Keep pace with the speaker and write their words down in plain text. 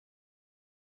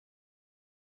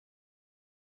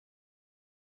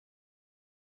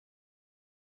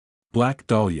Black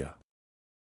Dahlia.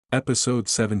 Episode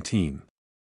 17.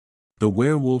 The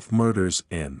Werewolf Murders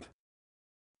End.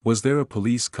 Was there a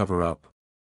police cover-up?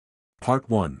 Part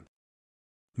 1.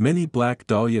 Many Black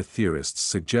Dahlia theorists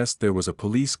suggest there was a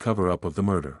police cover-up of the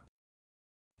murder.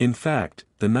 In fact,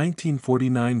 the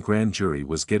 1949 grand jury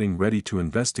was getting ready to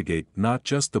investigate not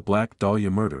just the Black Dahlia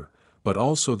murder, but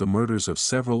also the murders of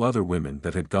several other women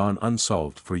that had gone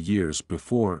unsolved for years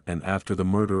before and after the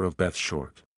murder of Beth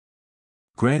Short.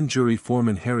 Grand jury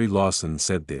foreman Harry Lawson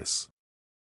said this: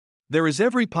 "There is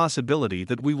every possibility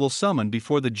that we will summon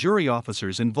before the jury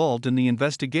officers involved in the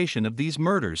investigation of these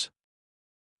murders.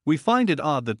 We find it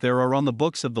odd that there are on the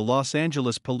books of the Los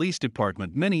Angeles Police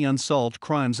Department many unsolved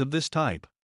crimes of this type.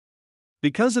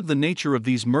 Because of the nature of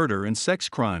these murder and sex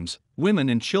crimes, women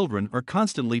and children are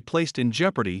constantly placed in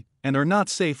jeopardy and are not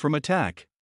safe from attack.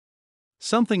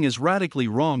 Something is radically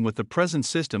wrong with the present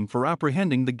system for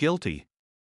apprehending the guilty.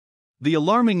 The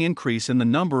alarming increase in the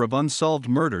number of unsolved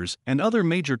murders and other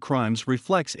major crimes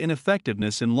reflects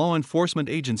ineffectiveness in law enforcement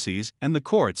agencies and the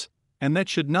courts, and that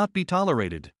should not be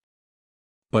tolerated."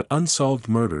 But unsolved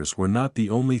murders were not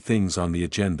the only things on the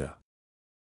agenda.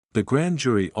 The grand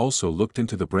jury also looked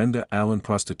into the Brenda Allen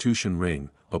prostitution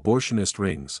ring, abortionist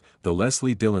rings, the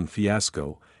Leslie Dillon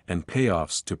fiasco, and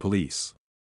payoffs to police.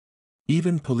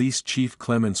 Even Police Chief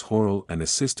Clemens Horrell and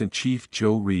Assistant Chief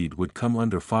Joe Reed would come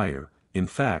under fire. In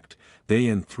fact, they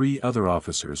and 3 other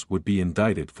officers would be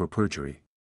indicted for perjury.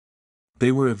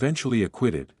 They were eventually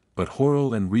acquitted, but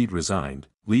Horrell and Reed resigned,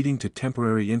 leading to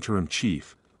temporary interim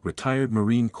chief, retired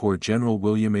Marine Corps General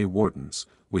William A. Wharton's,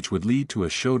 which would lead to a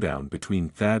showdown between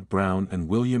Thad Brown and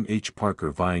William H.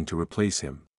 Parker vying to replace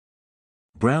him.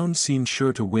 Brown seemed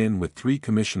sure to win with 3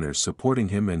 commissioners supporting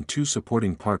him and 2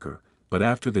 supporting Parker, but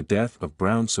after the death of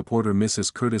Brown's supporter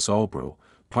Mrs. Curtis Albro,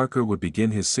 Parker would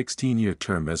begin his 16-year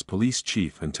term as police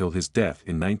chief until his death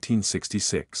in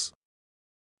 1966.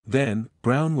 Then,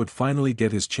 Brown would finally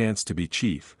get his chance to be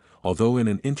chief, although in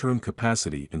an interim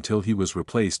capacity until he was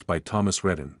replaced by Thomas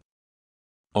Redden.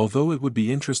 Although it would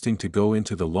be interesting to go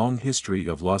into the long history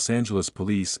of Los Angeles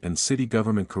police and city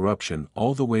government corruption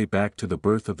all the way back to the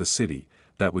birth of the city,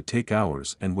 that would take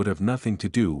hours and would have nothing to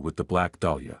do with the Black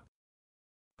Dahlia.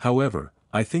 However,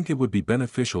 I think it would be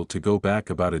beneficial to go back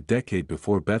about a decade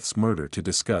before Beth's murder to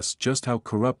discuss just how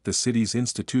corrupt the city's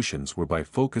institutions were by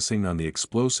focusing on the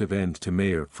explosive end to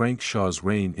Mayor Frank Shaw's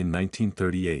reign in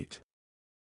 1938.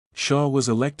 Shaw was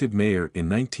elected mayor in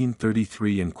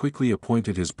 1933 and quickly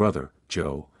appointed his brother,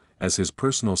 Joe, as his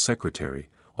personal secretary,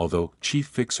 although Chief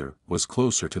Fixer was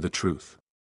closer to the truth.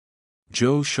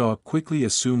 Joe Shaw quickly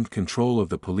assumed control of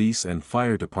the police and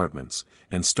fire departments,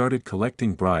 and started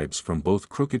collecting bribes from both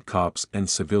crooked cops and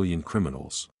civilian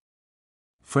criminals.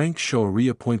 Frank Shaw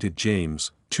reappointed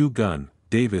James "Two Gun"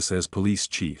 Davis as police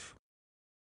chief.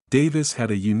 Davis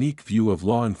had a unique view of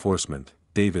law enforcement.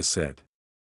 Davis said,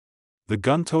 "The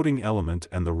gun-toting element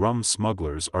and the rum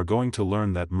smugglers are going to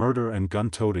learn that murder and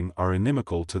gun-toting are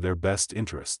inimical to their best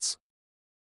interests.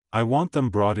 I want them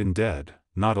brought in dead,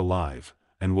 not alive,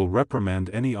 and will reprimand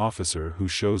any officer who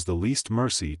shows the least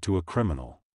mercy to a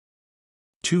criminal."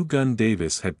 Two Gun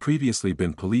Davis had previously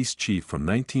been police chief from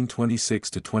 1926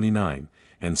 to 29,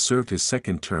 and served his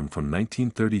second term from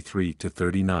 1933 to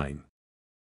 39.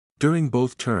 During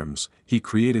both terms, he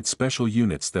created special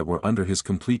units that were under his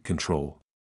complete control.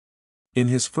 In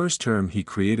his first term he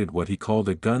created what he called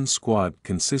a gun squad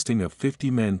consisting of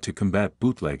 50 men to combat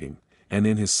bootlegging, and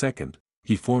in his second,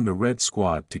 he formed a red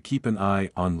squad to keep an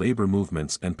eye on labor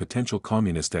movements and potential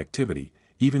communist activity,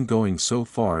 even going so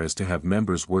far as to have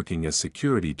members working as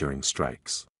security during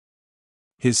strikes.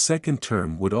 His second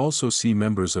term would also see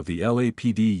members of the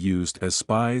LAPD used as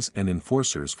spies and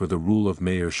enforcers for the rule of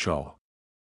Mayor Shaw.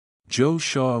 Joe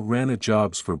Shaw ran a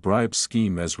jobs for bribes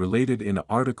scheme as related in an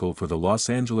article for the Los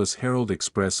Angeles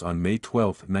Herald-Express on May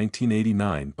 12,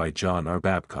 1989 by John R.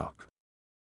 Babcock.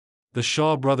 The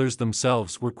Shaw brothers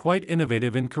themselves were quite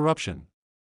innovative in corruption.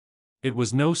 It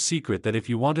was no secret that if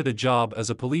you wanted a job as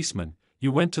a policeman, you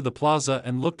went to the plaza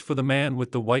and looked for the man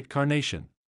with the white carnation.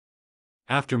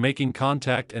 After making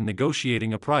contact and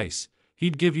negotiating a price,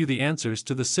 he'd give you the answers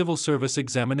to the civil service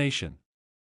examination.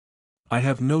 I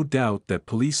have no doubt that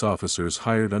police officers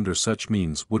hired under such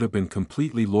means would have been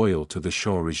completely loyal to the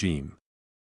Shaw regime.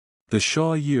 The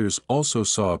Shaw years also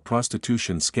saw a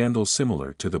prostitution scandal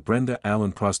similar to the Brenda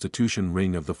Allen prostitution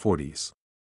ring of the 40s.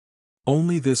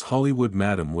 Only this Hollywood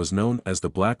madam was known as the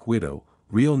Black Widow,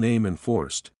 real name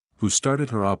enforced, who started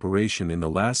her operation in the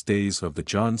last days of the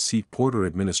John C. Porter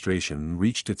administration and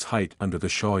reached its height under the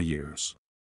Shaw years.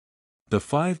 The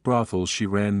 5 brothels she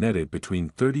ran netted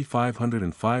between $3,500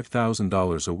 and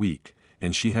 $5,000 a week,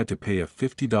 and she had to pay a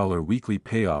 $50 weekly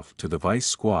payoff to the vice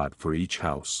squad for each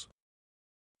house.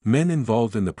 Men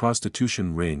involved in the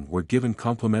prostitution ring were given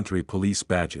complimentary police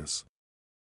badges.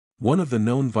 One of the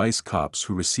known vice cops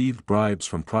who received bribes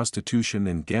from prostitution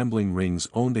and gambling rings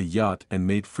owned a yacht and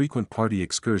made frequent party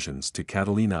excursions to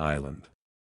Catalina Island.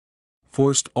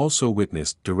 Forrest also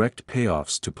witnessed direct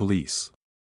payoffs to police.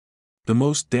 The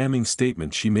most damning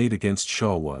statement she made against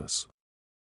Shaw was,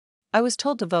 "I was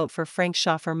told to vote for Frank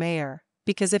Shaw for mayor,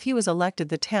 because if he was elected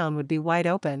the town would be wide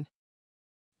open.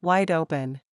 Wide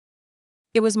open.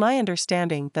 It was my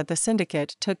understanding that the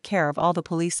syndicate took care of all the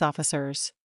police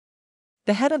officers.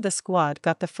 The head of the squad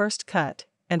got the first cut,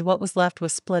 and what was left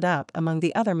was split up among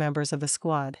the other members of the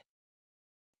squad."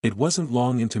 It wasn't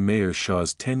long into Mayor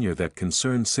Shaw's tenure that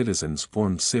concerned citizens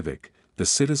formed CIVIC, the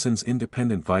Citizens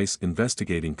Independent Vice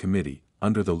Investigating Committee,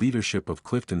 under the leadership of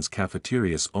Clifton's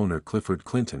cafeteria's owner Clifford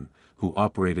Clinton, who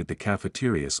operated the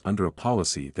cafeterias under a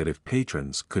policy that if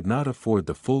patrons could not afford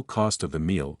the full cost of the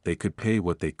meal they could pay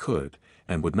what they could,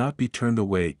 and would not be turned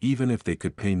away even if they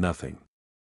could pay nothing.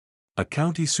 A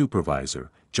county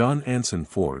supervisor, John Anson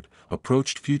Ford,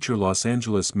 approached future Los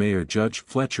Angeles Mayor Judge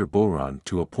Fletcher Boron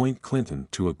to appoint Clinton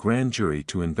to a grand jury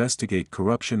to investigate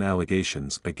corruption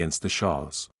allegations against the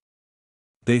Shaws.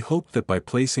 They hoped that by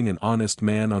placing an honest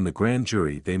man on the grand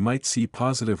jury they might see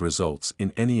positive results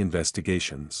in any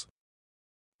investigations.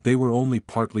 They were only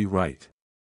partly right.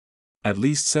 At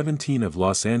least 17 of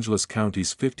Los Angeles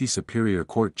County's 50 Superior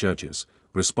Court judges,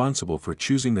 responsible for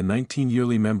choosing the 19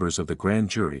 yearly members of the grand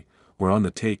jury, were on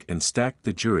the take and stacked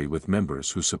the jury with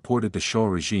members who supported the Shaw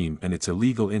regime and its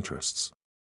illegal interests.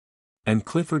 And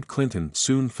Clifford Clinton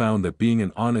soon found that being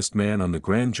an honest man on the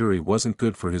grand jury wasn't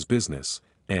good for his business,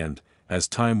 and, as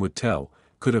time would tell,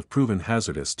 could have proven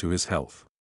hazardous to his health.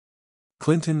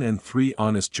 Clinton and 3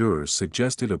 honest jurors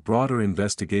suggested a broader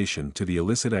investigation to the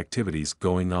illicit activities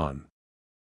going on.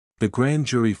 The grand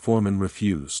jury foreman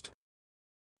refused.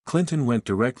 Clinton went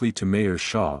directly to Mayor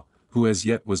Shaw, who as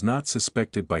yet was not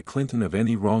suspected by Clinton of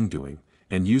any wrongdoing,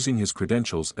 and using his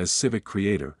credentials as civic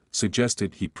creator,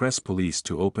 suggested he press police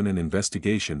to open an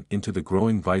investigation into the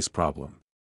growing vice problem.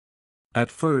 At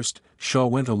first, Shaw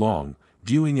went along,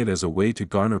 viewing it as a way to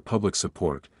garner public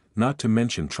support, not to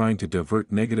mention trying to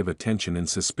divert negative attention and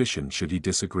suspicion should he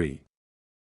disagree.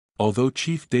 Although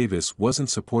Chief Davis wasn't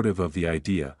supportive of the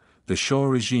idea, the Shaw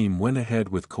regime went ahead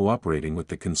with cooperating with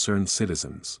the concerned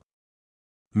citizens.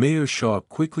 Mayor Shaw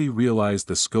quickly realized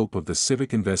the scope of the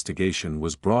CIVIC investigation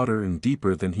was broader and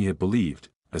deeper than he had believed,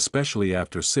 especially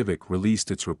after CIVIC released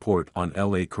its report on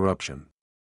LA corruption.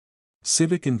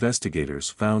 CIVIC investigators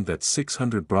found that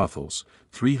 600 brothels,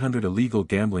 300 illegal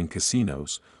gambling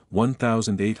casinos,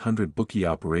 1,800 bookie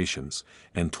operations,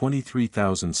 and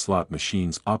 23,000 slot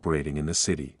machines operating in the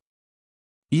city.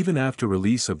 Even after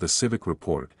release of the CIVIC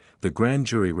report, the grand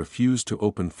jury refused to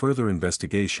open further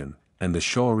investigation, and the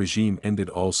Shaw regime ended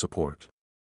all support.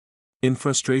 In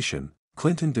frustration,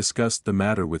 Clinton discussed the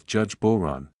matter with Judge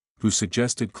Boron, who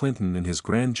suggested Clinton and his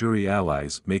grand jury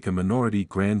allies make a minority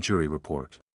grand jury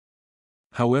report.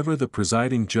 However, the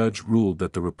presiding judge ruled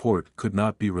that the report could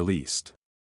not be released.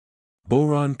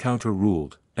 Boron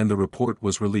counter-ruled, and the report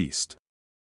was released.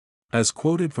 As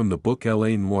quoted from the book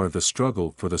L.A. Noire: The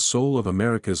Struggle for the Soul of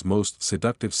America's Most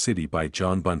Seductive City by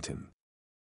John Bunton.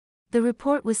 The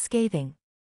report was scathing.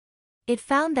 It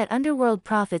found that underworld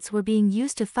profits were being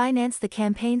used to finance the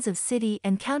campaigns of city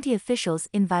and county officials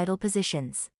in vital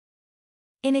positions.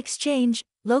 In exchange,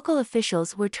 local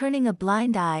officials were turning a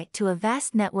blind eye to a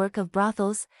vast network of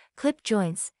brothels, clip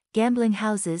joints, gambling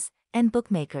houses, and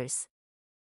bookmakers.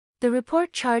 The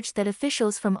report charged that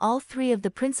officials from all 3 of the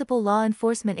principal law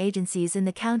enforcement agencies in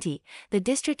the county, the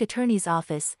district attorney's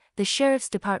office, the sheriff's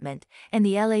department, and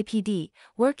the LAPD,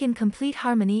 work in complete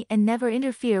harmony and never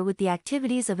interfere with the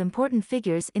activities of important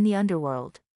figures in the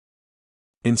underworld.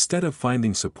 Instead of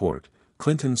finding support,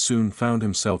 Clinton soon found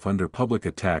himself under public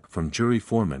attack from jury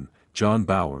foreman, John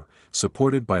Bauer,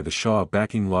 supported by the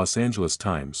Shaw-backing Los Angeles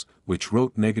Times, which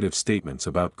wrote negative statements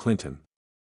about Clinton.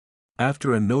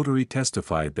 After a notary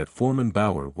testified that Foreman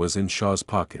Bauer was in Shaw's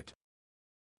pocket.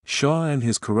 Shaw and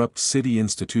his corrupt city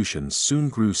institutions soon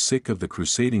grew sick of the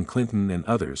crusading Clinton and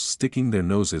others sticking their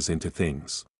noses into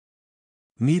things.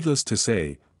 Needless to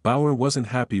say, Bauer wasn't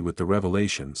happy with the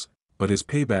revelations, but his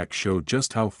payback showed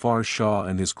just how far Shaw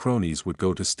and his cronies would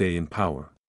go to stay in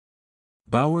power.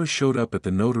 Bauer showed up at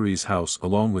the notary's house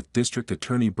along with District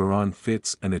Attorney Baron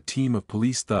Fitz and a team of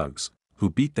police thugs, who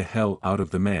beat the hell out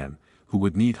of the man, who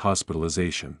would need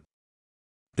hospitalization.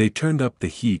 They turned up the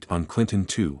heat on Clinton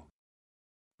too.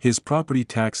 His property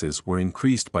taxes were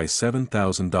increased by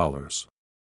 $7,000.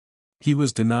 He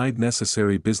was denied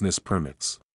necessary business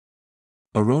permits.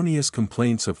 Erroneous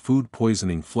complaints of food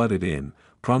poisoning flooded in,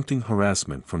 prompting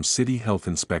harassment from city health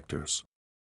inspectors.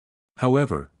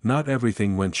 However, not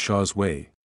everything went Shaw's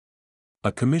way.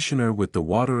 A commissioner with the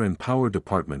Water and Power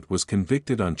Department was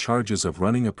convicted on charges of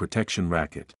running a protection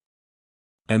racket.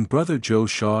 And Brother Joe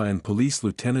Shaw and Police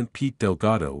Lieutenant Pete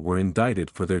Delgado were indicted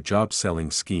for their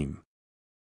job-selling scheme.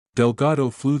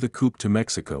 Delgado flew the coop to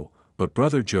Mexico, but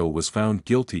Brother Joe was found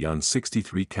guilty on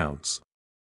 63 counts.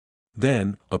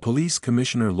 Then, a police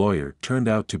commissioner lawyer turned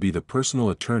out to be the personal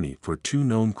attorney for two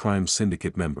known crime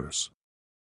syndicate members.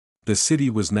 The city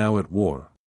was now at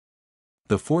war.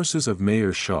 The forces of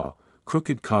Mayor Shaw,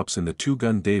 crooked cops in the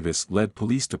two-gun Davis-led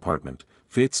police department,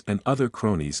 Fitz and other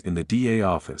cronies in the DA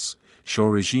office, Shaw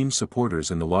regime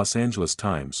supporters in the Los Angeles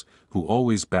Times, who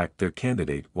always backed their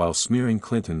candidate while smearing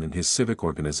Clinton and his civic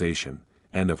organization,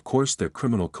 and of course their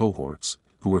criminal cohorts,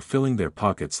 who were filling their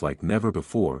pockets like never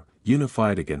before,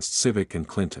 unified against CIVIC and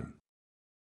Clinton.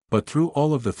 But through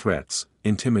all of the threats,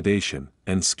 intimidation,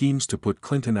 and schemes to put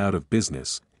Clinton out of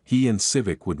business, he and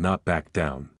CIVIC would not back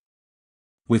down.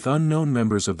 With unknown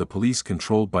members of the police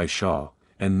controlled by Shaw,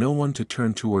 and no one to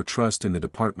turn to or trust in the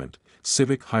department,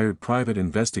 CIVIC hired private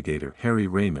investigator Harry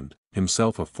Raymond,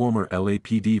 himself a former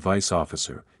LAPD vice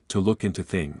officer, to look into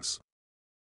things.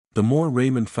 The more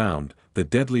Raymond found, the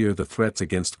deadlier the threats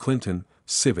against Clinton,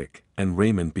 CIVIC, and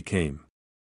Raymond became.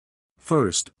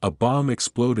 First, a bomb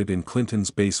exploded in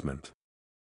Clinton's basement.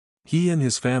 He and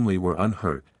his family were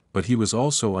unhurt, but he was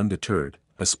also undeterred,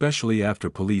 especially after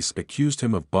police accused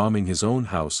him of bombing his own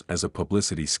house as a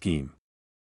publicity scheme.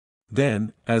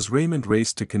 Then, as Raymond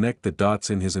raced to connect the dots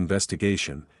in his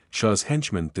investigation, Shaw's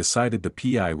henchmen decided the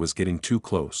PI was getting too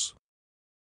close.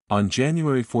 On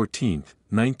January 14,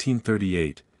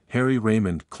 1938, Harry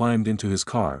Raymond climbed into his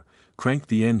car, cranked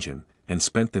the engine, and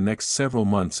spent the next several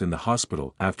months in the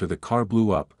hospital after the car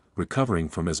blew up, recovering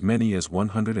from as many as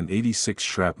 186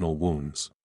 shrapnel wounds.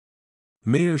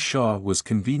 Mayor Shaw was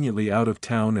conveniently out of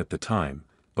town at the time,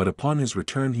 but upon his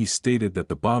return he stated that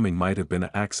the bombing might have been an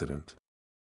accident.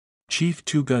 Chief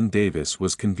Two-Gun Davis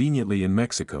was conveniently in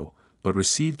Mexico, but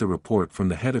received a report from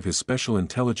the head of his Special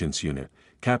Intelligence Unit,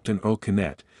 Captain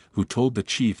Kynette, who told the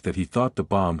chief that he thought the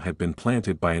bomb had been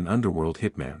planted by an underworld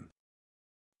hitman.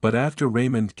 But after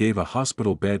Raymond gave a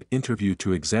hospital bed interview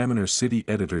to Examiner city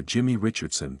editor Jimmy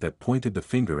Richardson that pointed the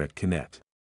finger at Kynette.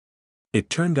 It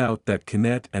turned out that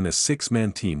Kynette and a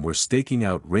six-man team were staking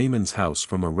out Raymond's house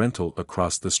from a rental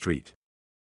across the street.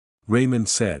 Raymond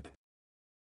said,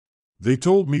 "They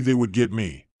told me they would get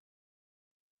me.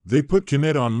 They put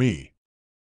Kynette on me.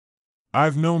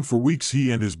 I've known for weeks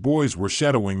he and his boys were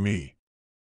shadowing me.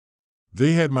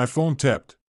 They had my phone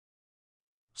tapped.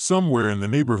 Somewhere in the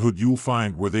neighborhood you'll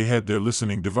find where they had their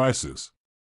listening devices.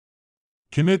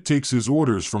 Kynette takes his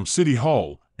orders from City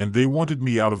Hall, and they wanted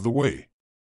me out of the way.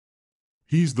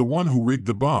 He's the one who rigged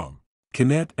the bomb."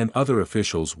 Kynette and other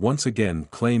officials once again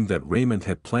claimed that Raymond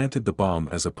had planted the bomb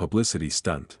as a publicity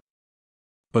stunt.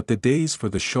 But the days for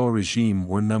the Shaw regime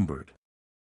were numbered.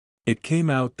 It came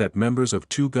out that members of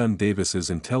Two-Gun Davis's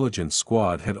intelligence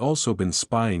squad had also been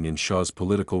spying in Shaw's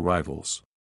political rivals.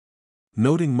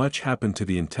 Noting much happened to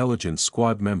the intelligence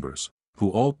squad members, who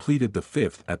all pleaded the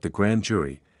fifth at the grand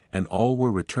jury, and all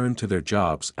were returned to their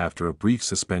jobs after a brief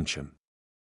suspension.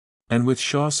 And with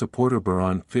Shaw supporter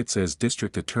Baron Fitz as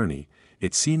district attorney,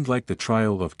 it seemed like the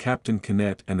trial of Captain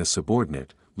Kynette and a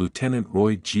subordinate, Lieutenant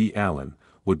Roy G. Allen,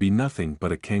 would be nothing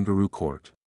but a kangaroo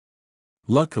court.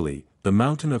 Luckily, the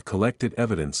mountain of collected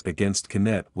evidence against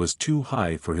Kynette was too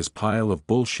high for his pile of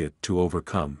bullshit to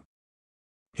overcome.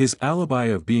 His alibi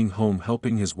of being home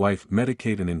helping his wife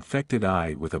medicate an infected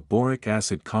eye with a boric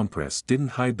acid compress didn't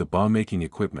hide the bomb-making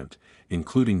equipment,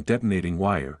 including detonating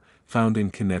wire, found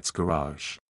in Kynette's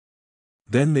garage.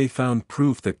 Then they found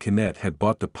proof that Kynette had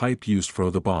bought the pipe used for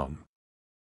the bomb.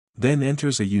 Then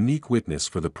enters a unique witness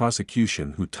for the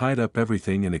prosecution who tied up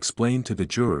everything and explained to the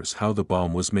jurors how the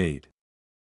bomb was made.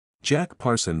 Jack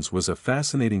Parsons was a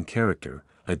fascinating character,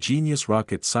 a genius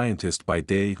rocket scientist by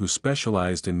day who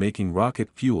specialized in making rocket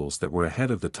fuels that were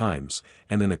ahead of the times,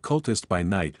 and an occultist by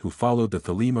night who followed the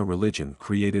Thelema religion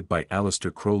created by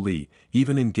Aleister Crowley,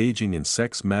 even engaging in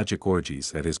sex magic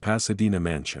orgies at his Pasadena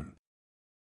mansion.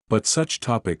 But such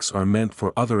topics are meant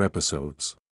for other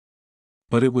episodes.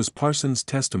 But it was Parsons'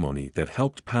 testimony that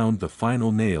helped pound the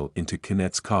final nail into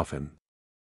Kynette's coffin.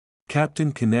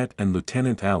 Captain Kynette and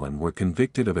Lieutenant Allen were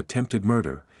convicted of attempted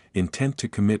murder, intent to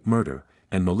commit murder,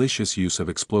 and malicious use of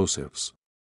explosives.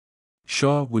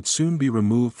 Shaw would soon be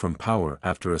removed from power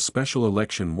after a special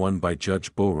election won by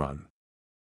Judge Boron.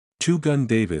 Two Gun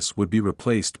Davis would be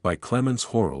replaced by Clemence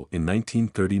Horrell in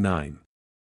 1939.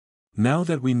 Now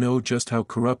that we know just how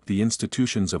corrupt the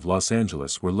institutions of Los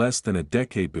Angeles were less than a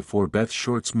decade before Beth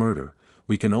Short's murder,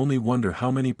 we can only wonder how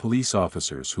many police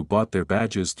officers who bought their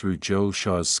badges through Joe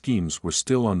Shaw's schemes were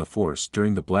still on the force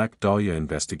during the Black Dahlia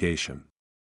investigation.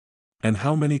 And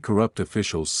how many corrupt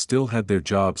officials still had their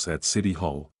jobs at City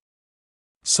Hall.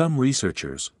 Some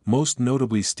researchers, most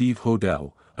notably Steve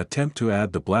Hodel, attempt to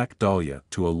add the Black Dahlia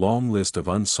to a long list of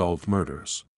unsolved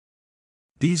murders.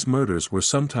 These murders were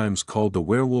sometimes called the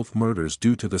Werewolf murders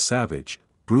due to the savage,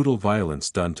 brutal violence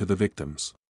done to the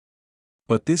victims.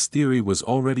 But this theory was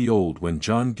already old when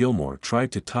John Gilmore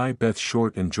tried to tie Beth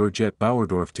Short and Georgette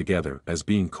Bauerdorf together as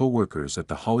being co-workers at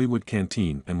the Hollywood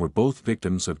Canteen and were both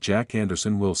victims of Jack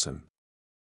Anderson Wilson.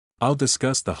 I'll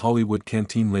discuss the Hollywood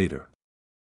Canteen later.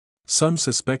 Some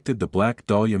suspected the Black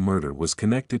Dahlia murder was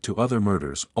connected to other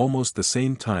murders almost the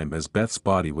same time as Beth's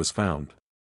body was found.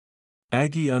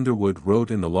 Aggie Underwood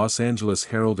wrote in the Los Angeles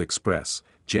Herald-Express,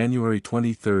 January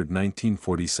 23,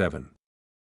 1947.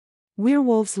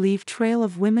 Werewolves leave trail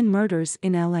of women murders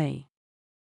in L.A.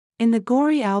 In the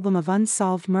gory album of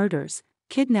unsolved murders,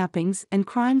 kidnappings and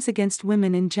crimes against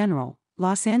women in general,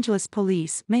 Los Angeles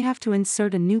police may have to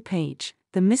insert a new page,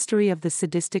 the mystery of the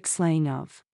sadistic slaying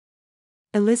of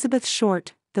Elizabeth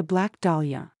Short, the Black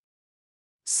Dahlia.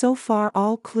 So far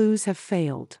all clues have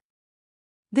failed.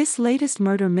 This latest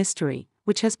murder mystery,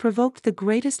 which has provoked the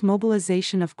greatest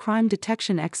mobilization of crime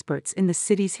detection experts in the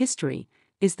city's history,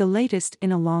 is the latest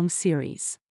in a long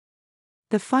series.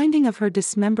 The finding of her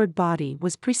dismembered body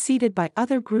was preceded by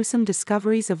other gruesome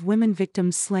discoveries of women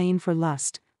victims slain for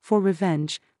lust, for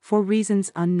revenge, for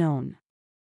reasons unknown.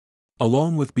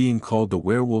 Along with being called the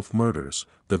Werewolf murders,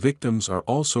 the victims are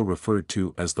also referred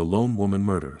to as the Lone Woman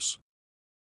murders.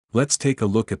 Let's take a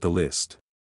look at the list.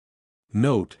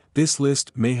 Note, this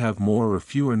list may have more or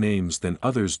fewer names than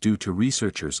others due to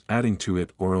researchers adding to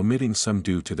it or omitting some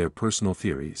due to their personal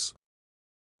theories.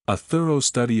 A thorough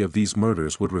study of these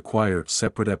murders would require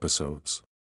separate episodes.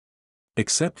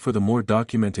 Except for the more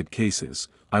documented cases,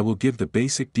 I will give the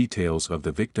basic details of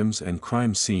the victims and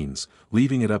crime scenes,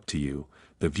 leaving it up to you,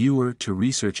 the viewer, to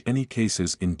research any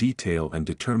cases in detail and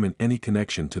determine any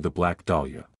connection to the Black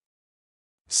Dahlia.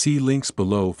 See links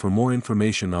below for more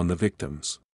information on the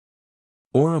victims.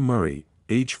 Ora Murray,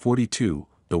 age 42,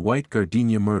 the White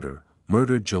Gardenia murder,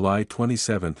 murdered July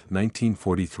 27,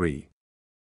 1943.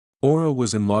 Ora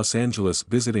was in Los Angeles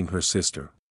visiting her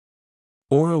sister.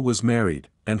 Ora was married,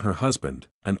 and her husband,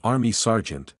 an Army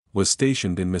sergeant, was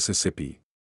stationed in Mississippi.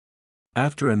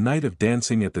 After a night of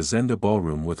dancing at the Zenda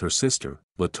Ballroom with her sister,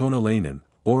 Latona Lanin,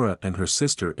 Ora and her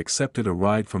sister accepted a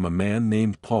ride from a man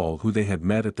named Paul who they had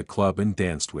met at the club and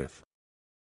danced with.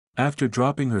 After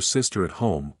dropping her sister at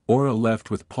home, Ora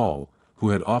left with Paul,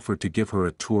 who had offered to give her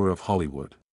a tour of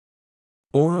Hollywood.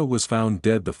 Ora was found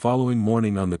dead the following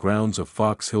morning on the grounds of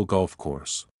Fox Hill Golf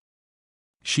Course.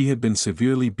 She had been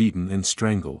severely beaten and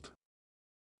strangled.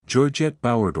 Georgette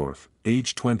Bauerdorf,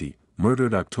 age 20,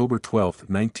 murdered October 12,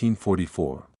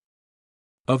 1944.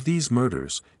 Of these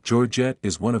murders, Georgette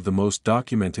is one of the most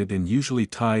documented and usually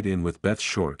tied in with Beth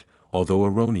Short, although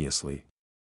erroneously.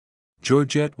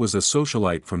 Georgette was a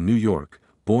socialite from New York,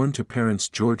 born to parents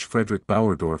George Frederick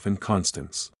Bauerdorf and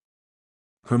Constance.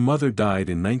 Her mother died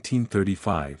in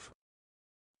 1935.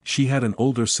 She had an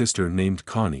older sister named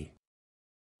Connie.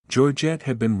 Georgette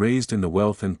had been raised in the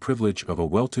wealth and privilege of a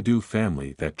well-to-do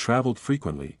family that traveled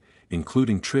frequently,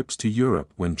 including trips to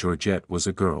Europe when Georgette was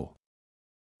a girl.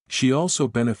 She also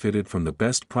benefited from the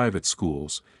best private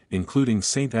schools, including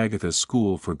St. Agatha's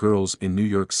School for Girls in New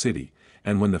York City,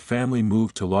 and when the family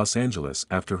moved to Los Angeles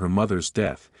after her mother's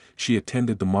death, she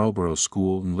attended the Marlborough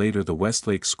School and later the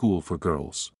Westlake School for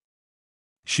Girls.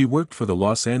 She worked for the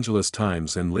Los Angeles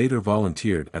Times and later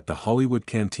volunteered at the Hollywood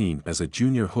Canteen as a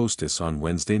junior hostess on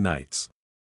Wednesday nights.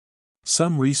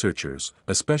 Some researchers,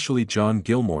 especially John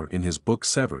Gilmore in his book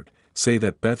Severed, say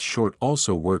that Beth Short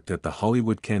also worked at the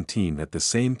Hollywood Canteen at the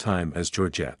same time as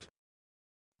Georgette.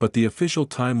 But the official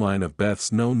timeline of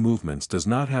Beth's known movements does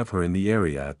not have her in the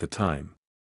area at the time.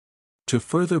 To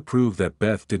further prove that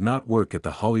Beth did not work at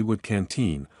the Hollywood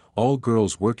Canteen, all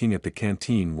girls working at the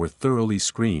canteen were thoroughly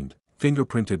screened,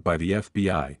 fingerprinted by the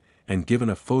FBI, and given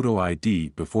a photo ID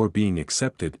before being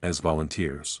accepted as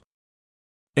volunteers.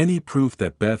 Any proof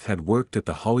that Beth had worked at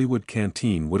the Hollywood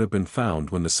Canteen would have been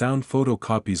found when the sound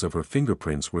photocopies of her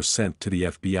fingerprints were sent to the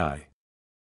FBI.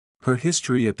 Her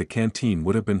history at the canteen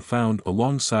would have been found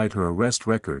alongside her arrest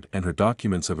record and her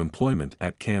documents of employment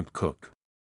at Camp Cook.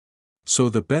 So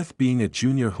the Beth being a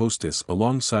junior hostess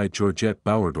alongside Georgette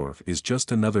Bauerdorf is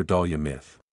just another Dahlia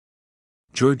myth.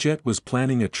 Georgette was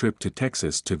planning a trip to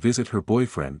Texas to visit her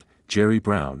boyfriend, Jerry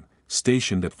Brown,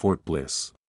 stationed at Fort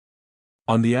Bliss.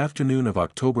 On the afternoon of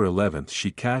October 11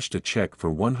 she cashed a check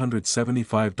for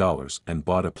 $175 and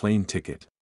bought a plane ticket.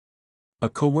 A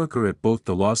co-worker at both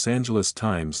the Los Angeles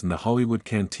Times and the Hollywood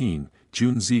Canteen,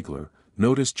 June Ziegler,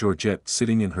 noticed Georgette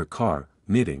sitting in her car,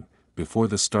 knitting, before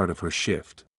the start of her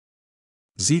shift.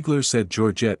 Ziegler said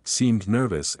Georgette seemed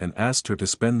nervous and asked her to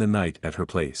spend the night at her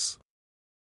place.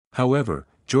 However,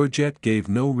 Georgette gave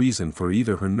no reason for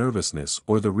either her nervousness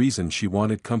or the reason she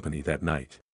wanted company that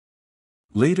night.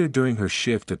 Later during her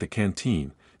shift at the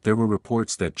canteen, there were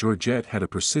reports that Georgette had a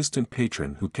persistent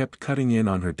patron who kept cutting in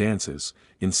on her dances,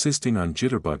 insisting on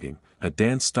jitterbugging, a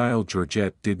dance style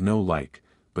Georgette did no like,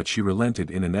 but she relented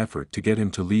in an effort to get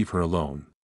him to leave her alone.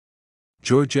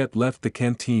 Georgette left the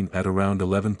canteen at around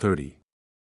 11:30.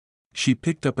 She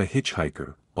picked up a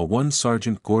hitchhiker, a one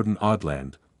Sergeant Gordon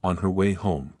Odland, on her way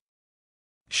home.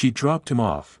 She dropped him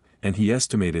off, and he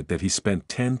estimated that he spent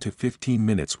 10 to 15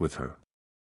 minutes with her.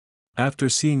 After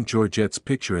seeing Georgette's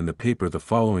picture in the paper the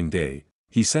following day,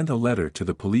 he sent a letter to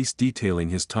the police detailing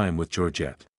his time with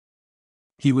Georgette.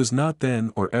 He was not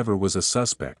then or ever was a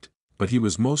suspect, but he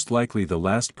was most likely the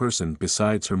last person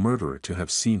besides her murderer to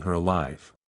have seen her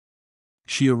alive.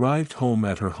 She arrived home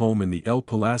at her home in the El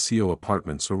Palacio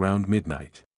apartments around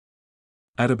midnight.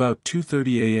 At about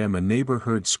 2:30 a.m. a neighbor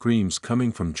heard screams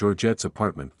coming from Georgette's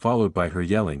apartment followed by her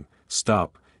yelling,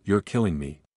 "Stop, you're killing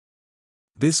me."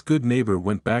 This good neighbor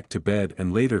went back to bed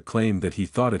and later claimed that he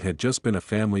thought it had just been a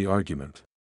family argument.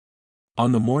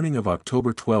 On the morning of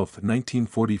October 12,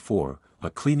 1944, a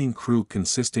cleaning crew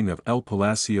consisting of El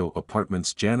Palacio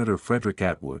Apartments janitor Frederick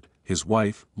Atwood, his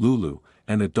wife, Lulu,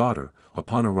 and a daughter,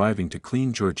 upon arriving to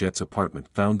clean Georgette's apartment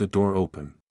found the door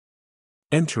open.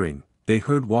 Entering, they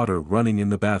heard water running in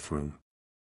the bathroom.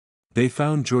 They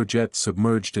found Georgette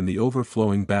submerged in the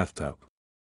overflowing bathtub.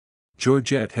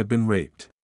 Georgette had been raped.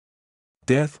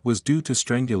 Death was due to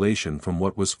strangulation from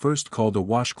what was first called a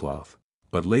washcloth,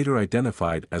 but later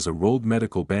identified as a rolled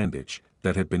medical bandage,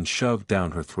 that had been shoved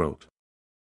down her throat.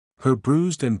 Her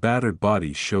bruised and battered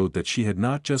body showed that she had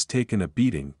not just taken a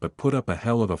beating but put up a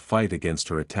hell of a fight against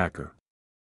her attacker.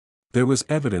 There was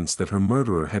evidence that her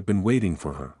murderer had been waiting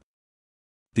for her.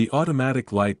 The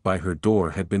automatic light by her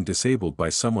door had been disabled by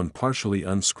someone partially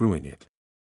unscrewing it.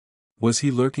 Was he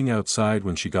lurking outside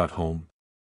when she got home?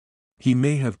 He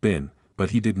may have been,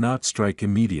 but he did not strike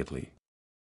immediately.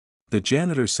 The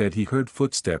janitor said he heard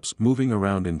footsteps moving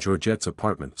around in Georgette's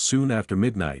apartment soon after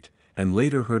midnight, and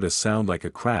later heard a sound like a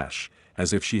crash,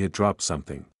 as if she had dropped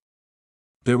something.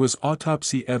 There was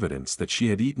autopsy evidence that she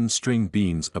had eaten string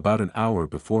beans about an hour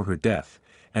before her death,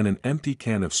 and an empty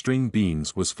can of string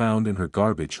beans was found in her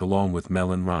garbage along with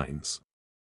melon rinds.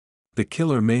 The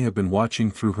killer may have been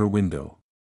watching through her window.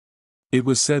 It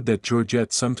was said that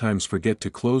Georgette sometimes forget to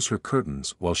close her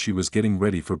curtains while she was getting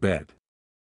ready for bed.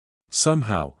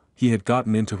 Somehow, he had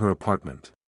gotten into her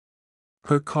apartment.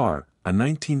 Her car, a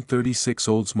 1936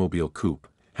 Oldsmobile Coupe,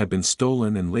 had been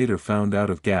stolen and later found out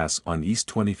of gas on East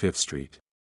 25th Street.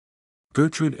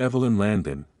 Gertrude Evelyn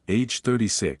Landon, age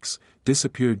 36,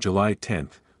 disappeared July 10,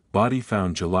 body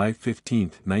found July 15,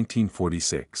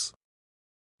 1946.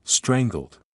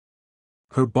 Strangled.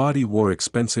 Her body wore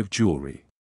expensive jewelry.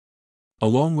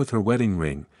 Along with her wedding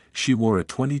ring, she wore a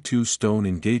 22-stone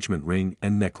engagement ring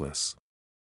and necklace.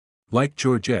 Like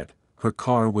Georgette, her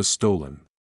car was stolen.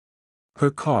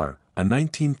 Her car, a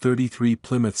 1933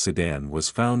 Plymouth sedan, was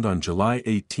found on July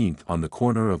 18 on the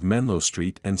corner of Menlo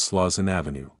Street and Slauson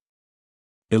Avenue.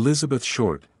 Elizabeth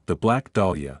Short, the Black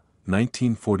Dahlia,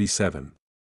 1947.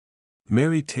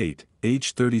 Mary Tate,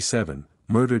 age 37,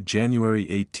 murdered January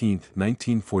 18,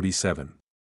 1947.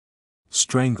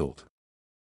 Strangled.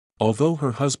 Although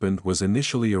her husband was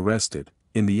initially arrested,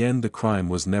 in the end the crime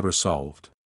was never solved.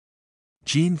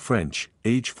 Jeanne French,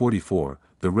 age 44,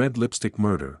 the Red Lipstick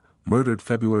Murder, murdered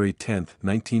February 10,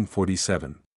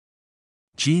 1947.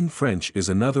 Jeanne French is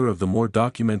another of the more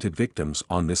documented victims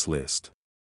on this list.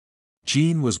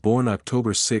 Jeanne was born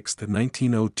October 6,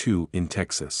 1902 in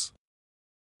Texas.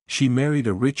 She married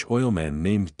a rich oilman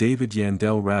named David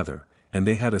Yandell Rather, and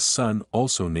they had a son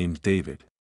also named David.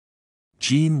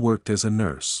 Jeanne worked as a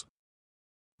nurse.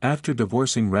 After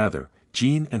divorcing Rather,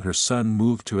 Jeanne and her son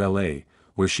moved to L.A.,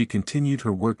 where she continued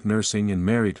her work nursing and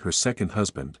married her second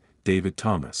husband, David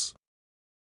Thomas.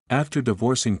 After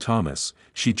divorcing Thomas,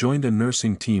 she joined a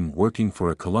nursing team working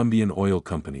for a Colombian oil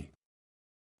company.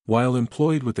 While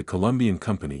employed with the Colombian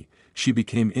company, she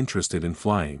became interested in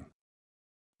flying.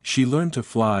 She learned to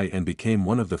fly and became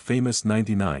one of the famous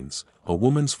 99s, a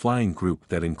woman's flying group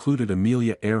that included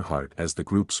Amelia Earhart as the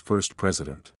group's first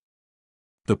president.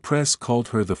 The press called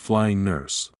her the flying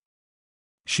nurse.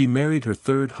 She married her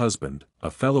third husband,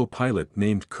 a fellow pilot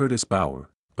named Curtis Bauer,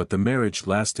 but the marriage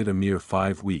lasted a mere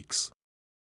 5 weeks.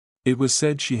 It was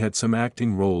said she had some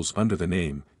acting roles under the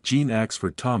name Jean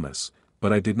Axford Thomas,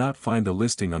 but I did not find a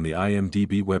listing on the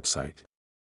IMDb website.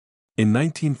 In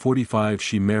 1945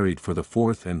 she married for the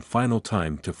fourth and final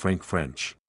time to Frank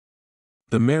French.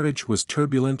 The marriage was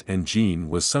turbulent and Jean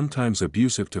was sometimes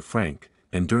abusive to Frank,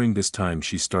 and during this time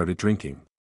she started drinking.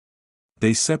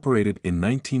 They separated in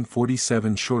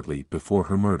 1947 shortly before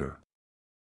her murder.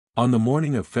 On the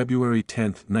morning of February 10,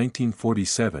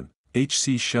 1947,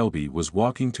 H.C. Shelby was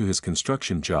walking to his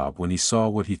construction job when he saw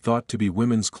what he thought to be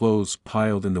women's clothes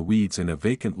piled in the weeds in a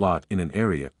vacant lot in an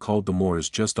area called the Moors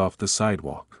just off the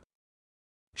sidewalk.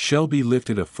 Shelby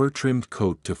lifted a fur-trimmed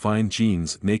coat to find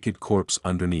Jean's naked corpse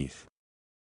underneath.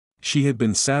 She had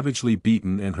been savagely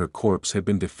beaten and her corpse had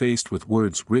been defaced with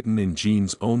words written in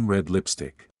Jean's own red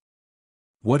lipstick.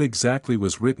 What exactly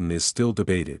was written is still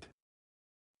debated.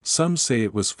 Some say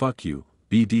it was "fuck you,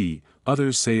 BD,"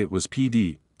 others say it was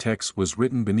PD. Tex was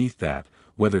written beneath that.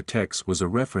 Whether Tex was a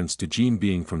reference to Jean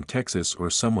being from Texas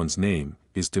or someone's name,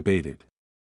 is debated.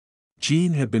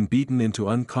 Jean had been beaten into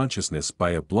unconsciousness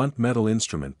by a blunt metal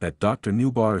instrument that Dr.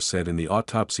 Newbar said in the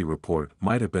autopsy report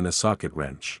might have been a socket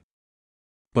wrench.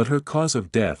 But her cause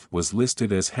of death was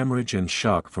listed as hemorrhage and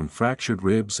shock from fractured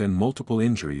ribs and multiple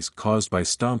injuries caused by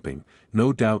stomping,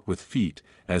 no doubt with feet,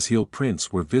 as heel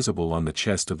prints were visible on the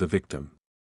chest of the victim.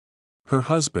 Her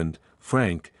husband,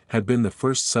 Frank, had been the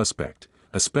first suspect,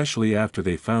 especially after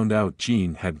they found out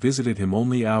Jean had visited him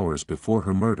only hours before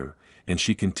her murder, and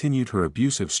she continued her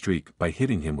abusive streak by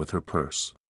hitting him with her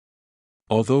purse.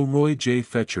 Although Roy J.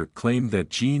 Fetcher claimed that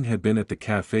Jean had been at the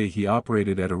cafe he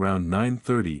operated at around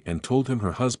 9:30 and told him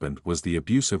her husband was the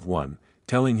abusive one,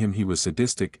 telling him he was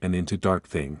sadistic and into dark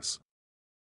things.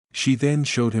 She then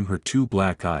showed him her 2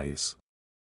 black eyes.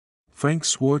 Frank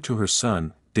swore to her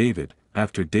son, David,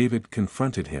 after David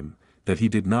confronted him, that he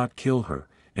did not kill her,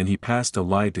 and he passed a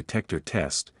lie detector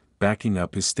test, backing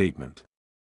up his statement.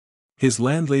 His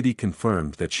landlady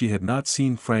confirmed that she had not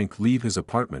seen Frank leave his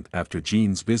apartment after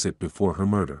Jean's visit before her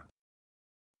murder.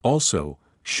 Also,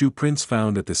 shoe prints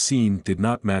found at the scene did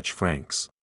not match Frank's.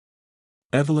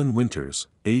 Evelyn Winters,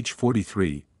 age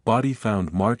 43, body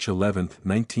found March 11,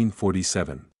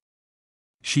 1947.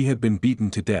 She had been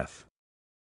beaten to death.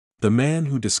 The man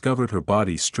who discovered her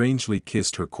body strangely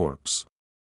kissed her corpse.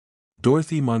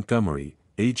 Dorothy Montgomery,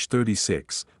 age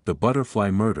 36, the Butterfly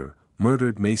Murder,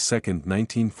 murdered May 2,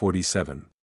 1947.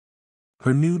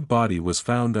 Her nude body was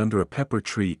found under a pepper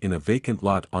tree in a vacant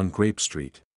lot on Grape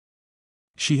Street.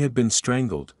 She had been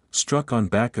strangled, struck on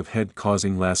back of head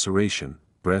causing laceration,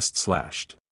 breast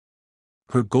slashed.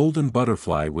 Her golden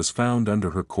butterfly was found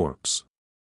under her corpse.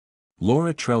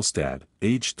 Laura Trelstad,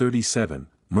 age 37,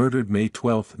 murdered May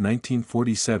 12,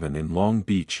 1947 in Long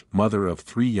Beach, mother of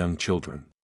 3 young children.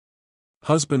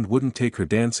 Husband wouldn't take her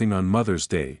dancing on Mother's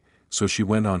Day, so she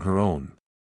went on her own.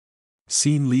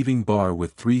 Seen leaving bar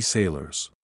with 3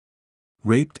 sailors.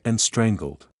 Raped and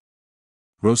strangled.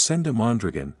 Rosenda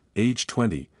Mondragon, age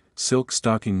 20, silk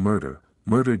stocking murder,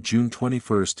 murdered June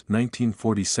 21,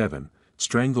 1947,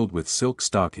 strangled with silk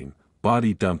stocking,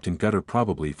 body dumped in gutter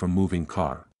probably from moving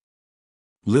car.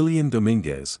 Lillian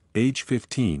Dominguez, age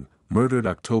 15, murdered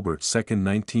October 2,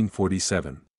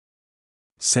 1947.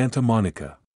 Santa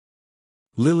Monica.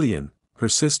 Lillian, her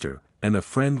sister, and a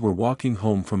friend were walking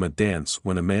home from a dance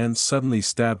when a man suddenly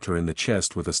stabbed her in the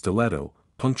chest with a stiletto,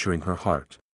 puncturing her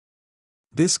heart.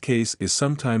 This case is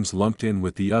sometimes lumped in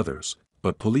with the others,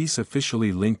 but police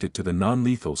officially linked it to the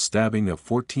non-lethal stabbing of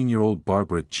 14-year-old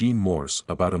Barbara Jean Morse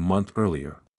about a month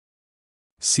earlier.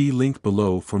 See link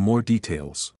below for more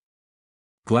details.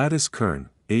 Gladys Kern,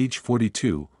 age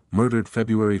 42, murdered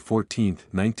February 14,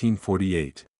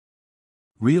 1948.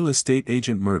 Real estate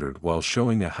agent murdered while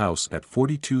showing a house at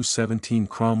 4217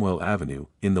 Cromwell Avenue,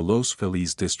 in the Los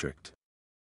Feliz district.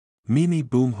 Mimi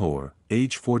Boomhoer,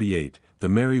 age 48, the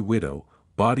Merry Widow,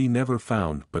 body never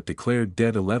found but declared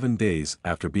dead 11 days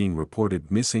after being reported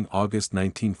missing August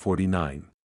 1949.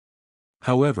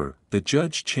 However, the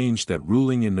judge changed that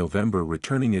ruling in November,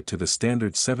 returning it to the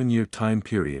standard 7-year time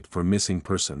period for missing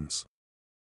persons.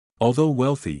 Although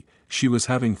wealthy, she was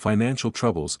having financial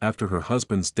troubles after her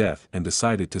husband's death and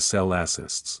decided to sell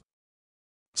assets.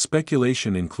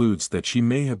 Speculation includes that she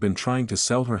may have been trying to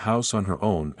sell her house on her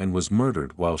own and was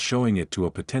murdered while showing it to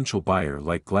a potential buyer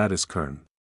like Gladys Kern.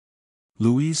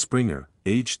 Louise Springer,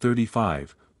 age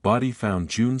 35, body found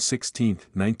June 16,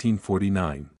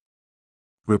 1949.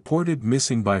 Reported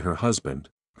missing by her husband,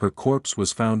 her corpse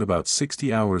was found about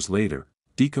 60 hours later,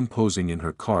 decomposing in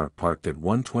her car parked at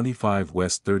 125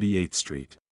 West 38th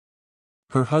Street.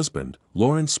 Her husband,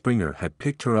 Lawrence Springer, had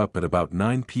picked her up at about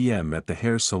 9 p.m. at the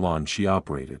hair salon she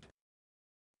operated.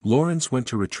 Lawrence went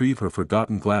to retrieve her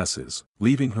forgotten glasses,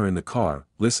 leaving her in the car,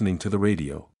 listening to the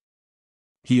radio.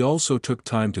 He also took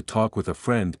time to talk with a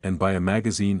friend and buy a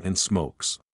magazine and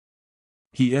smokes.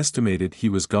 He estimated he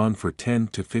was gone for 10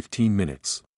 to 15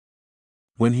 minutes.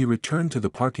 When he returned to the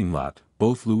parking lot,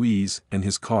 both Louise and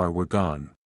his car were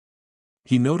gone.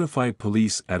 He notified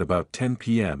police at about 10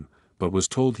 p.m., but was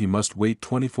told he must wait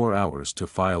 24 hours to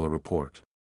file a report.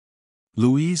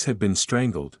 Louise had been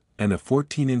strangled, and a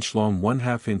 14-inch long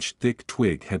 1/2-inch thick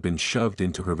twig had been shoved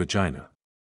into her vagina.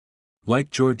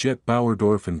 Like Georgette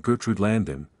Bauerdorf and Gertrude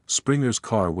Landon, Springer's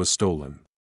car was stolen.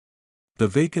 The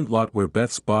vacant lot where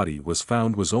Beth's body was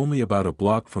found was only about a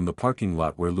block from the parking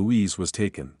lot where Louise was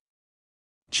taken.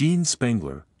 Jean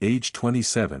Spangler, age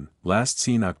 27, last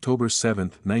seen October 7,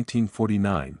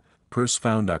 1949, purse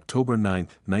found October 9,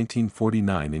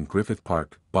 1949 in Griffith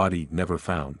Park, body never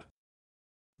found.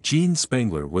 Jean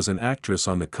Spangler was an actress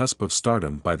on the cusp of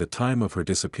stardom by the time of her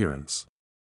disappearance.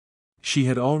 She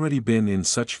had already been in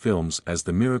such films as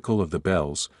The Miracle of the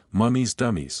Bells, Mummy's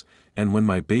Dummies, and When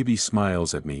My Baby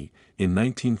Smiles at Me, in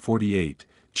 1948,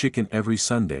 Chicken Every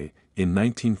Sunday, in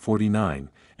 1949,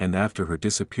 and after her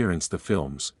disappearance the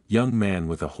films, Young Man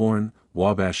with a Horn,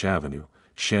 Wabash Avenue,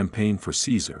 Champagne for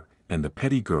Caesar, and The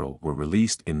Petty Girl were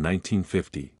released in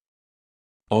 1950.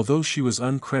 Although she was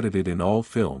uncredited in all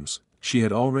films, she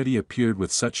had already appeared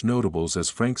with such notables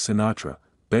as Frank Sinatra,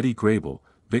 Betty Grable,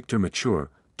 Victor Mature,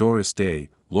 Doris Day,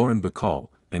 Lauren Bacall,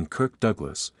 and Kirk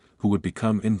Douglas, who would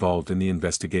become involved in the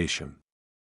investigation.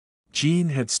 Jean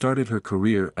had started her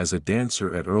career as a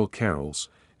dancer at Earl Carroll's,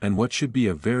 and what should be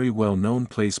a very well-known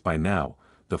place by now,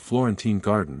 the Florentine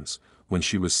Gardens, when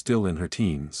she was still in her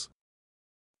teens.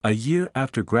 A year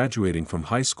after graduating from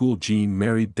high school, Jean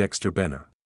married Dexter Benner.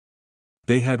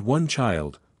 They had one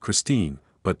child, Christine,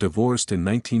 but divorced in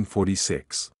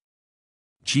 1946.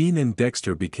 Jean and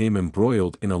Dexter became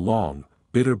embroiled in a long,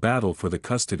 bitter battle for the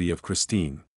custody of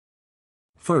Christine.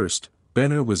 First,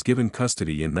 Benner was given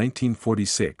custody in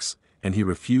 1946, and he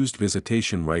refused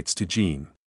visitation rights to Jean.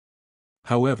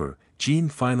 However, Jean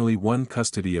finally won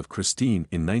custody of Christine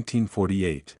in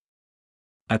 1948.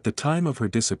 At the time of her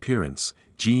disappearance,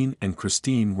 Jean and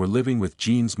Christine were living with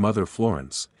Jean's mother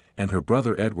Florence, and her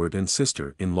brother Edward and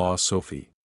sister-in-law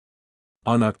Sophie.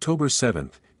 On October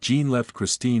 7, Jean left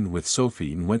Christine with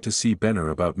Sophie and went to see Benner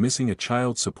about missing a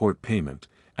child support payment.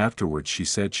 Afterwards she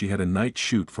said she had a night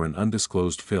shoot for an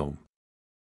undisclosed film.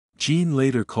 Jean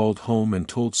later called home and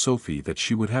told Sophie that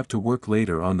she would have to work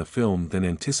later on the film than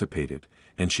anticipated,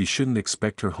 and she shouldn't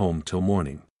expect her home till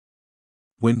morning.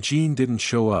 When Jean didn't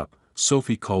show up,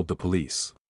 Sophie called the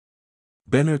police.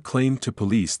 Benner claimed to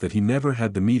police that he never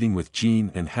had the meeting with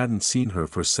Jean and hadn't seen her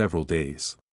for several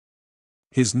days.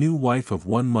 His new wife of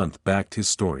 1 month backed his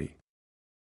story.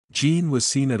 Jean was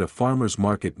seen at a farmer's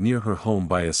market near her home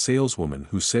by a saleswoman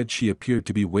who said she appeared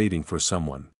to be waiting for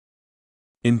someone.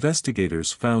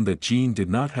 Investigators found that Jean did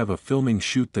not have a filming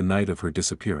shoot the night of her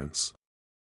disappearance.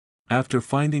 After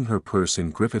finding her purse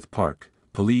in Griffith Park,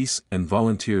 police and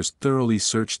volunteers thoroughly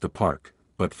searched the park,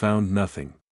 but found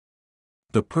nothing.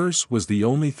 The purse was the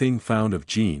only thing found of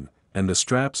Jean, and the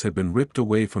straps had been ripped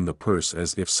away from the purse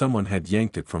as if someone had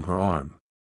yanked it from her arm.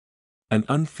 An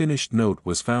unfinished note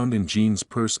was found in Jean's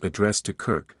purse addressed to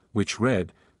Kirk, which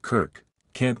read, "Kirk,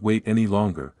 can't wait any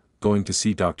longer, going to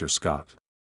see Dr. Scott.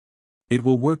 It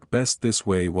will work best this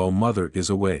way while Mother is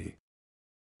away."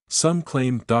 Some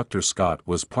claimed Dr. Scott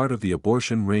was part of the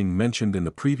abortion ring mentioned in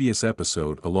the previous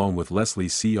episode along with Leslie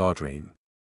C. Audrain.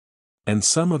 And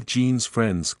some of Jean's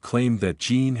friends claimed that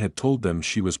Jean had told them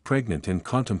she was pregnant and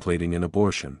contemplating an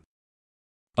abortion.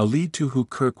 A lead to who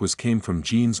Kirk was came from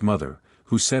Jean's mother,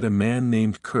 who said a man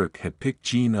named Kirk had picked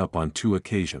Jean up on 2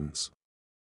 occasions.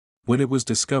 When it was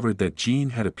discovered that Jean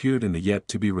had appeared in the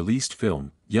yet-to-be-released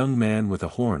film, Young Man with a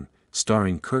Horn,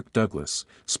 starring Kirk Douglas,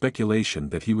 speculation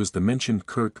that he was the mentioned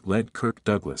Kirk led Kirk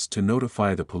Douglas to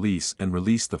notify the police and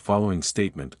release the following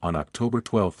statement on October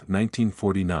 12,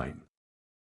 1949.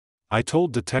 I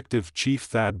told Detective Chief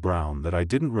Thad Brown that I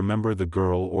didn't remember the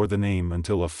girl or the name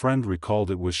until a friend recalled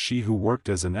it was she who worked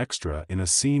as an extra in a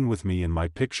scene with me in my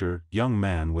picture, Young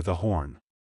Man with a Horn.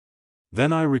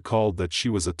 Then I recalled that she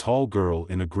was a tall girl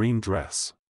in a green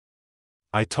dress.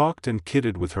 I talked and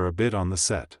kidded with her a bit on the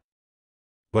set.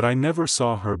 But I never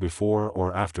saw her before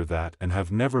or after that and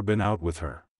have never been out with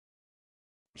her.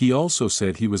 He also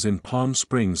said he was in Palm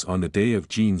Springs on the day of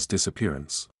Jean's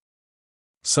disappearance.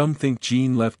 Some think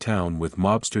Jean left town with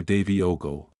mobster Davy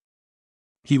Ogle.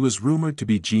 He was rumored to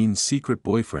be Jean's secret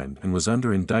boyfriend and was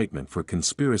under indictment for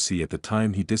conspiracy at the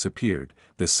time he disappeared,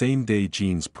 the same day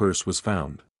Jean's purse was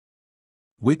found.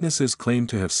 Witnesses claimed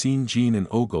to have seen Jean and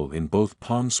Ogle in both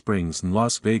Palm Springs and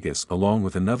Las Vegas along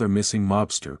with another missing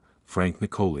mobster, Frank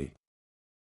Nicoli.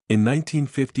 In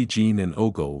 1950, Jean and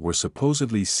Ogle were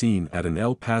supposedly seen at an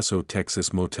El Paso,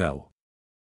 Texas motel.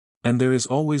 And there is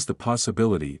always the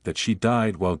possibility that she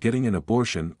died while getting an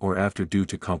abortion or after due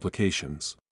to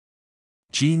complications.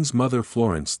 Jean's mother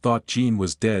Florence thought Jean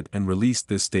was dead and released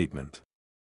this statement.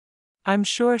 "I'm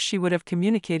sure she would have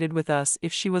communicated with us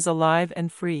if she was alive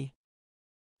and free.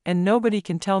 And nobody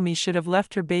can tell me she'd have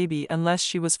left her baby unless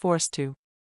she was forced to."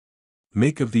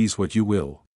 Make of these what you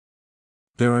will.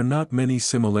 There are not many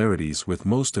similarities with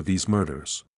most of these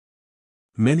murders.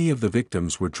 Many of the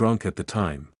victims were drunk at the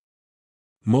time.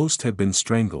 Most had been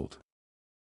strangled.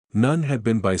 None had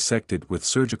been bisected with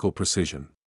surgical precision.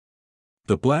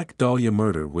 The Black Dahlia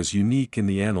murder was unique in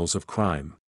the annals of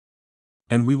crime.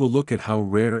 And we will look at how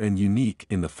rare and unique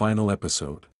in the final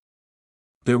episode.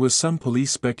 There was some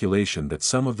police speculation that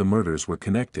some of the murders were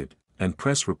connected, and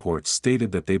press reports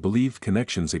stated that they believed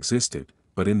connections existed,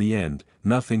 but in the end,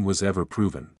 nothing was ever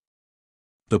proven.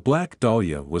 The Black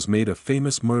Dahlia was made a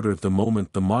famous murder the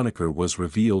moment the moniker was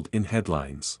revealed in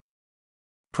headlines.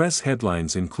 Press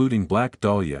headlines including Black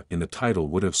Dahlia in the title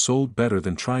would have sold better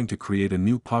than trying to create a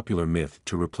new popular myth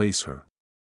to replace her.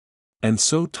 And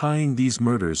so tying these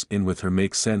murders in with her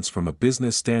makes sense from a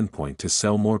business standpoint to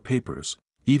sell more papers,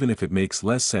 even if it makes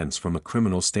less sense from a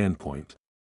criminal standpoint.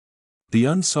 The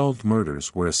unsolved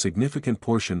murders were a significant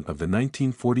portion of the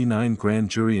 1949 grand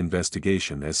jury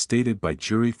investigation as stated by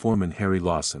jury foreman Harry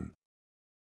Lawson.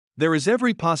 There is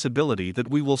every possibility that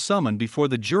we will summon before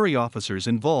the jury officers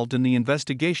involved in the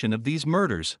investigation of these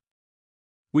murders.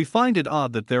 We find it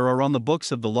odd that there are on the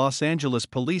books of the Los Angeles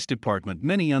Police Department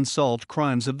many unsolved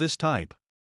crimes of this type.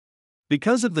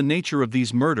 Because of the nature of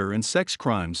these murder and sex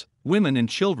crimes, women and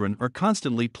children are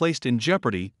constantly placed in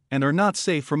jeopardy and are not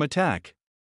safe from attack.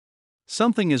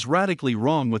 Something is radically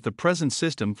wrong with the present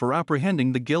system for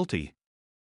apprehending the guilty.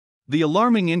 The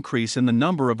alarming increase in the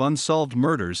number of unsolved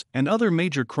murders and other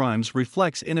major crimes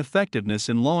reflects ineffectiveness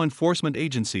in law enforcement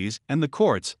agencies and the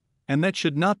courts, and that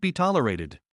should not be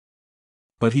tolerated.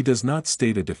 But he does not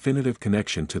state a definitive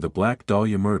connection to the Black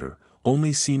Dahlia murder,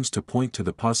 only seems to point to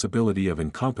the possibility of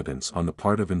incompetence on the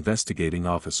part of investigating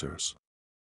officers.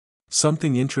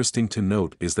 Something interesting to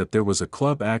note is that there was a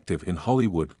club active in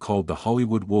Hollywood called the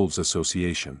Hollywood Wolves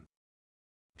Association.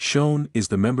 Shown is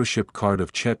the membership card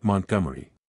of Chet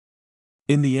Montgomery.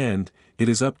 In the end, it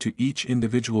is up to each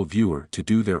individual viewer to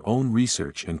do their own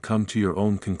research and come to your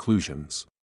own conclusions.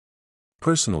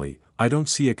 Personally, I don't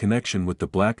see a connection with the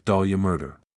Black Dahlia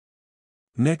murder.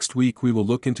 Next week we will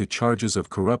look into charges of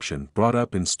corruption brought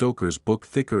up in Stoker's book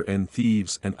Thicker and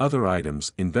Thieves and other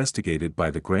items investigated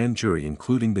by the grand jury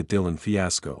including the Dillon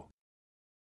fiasco.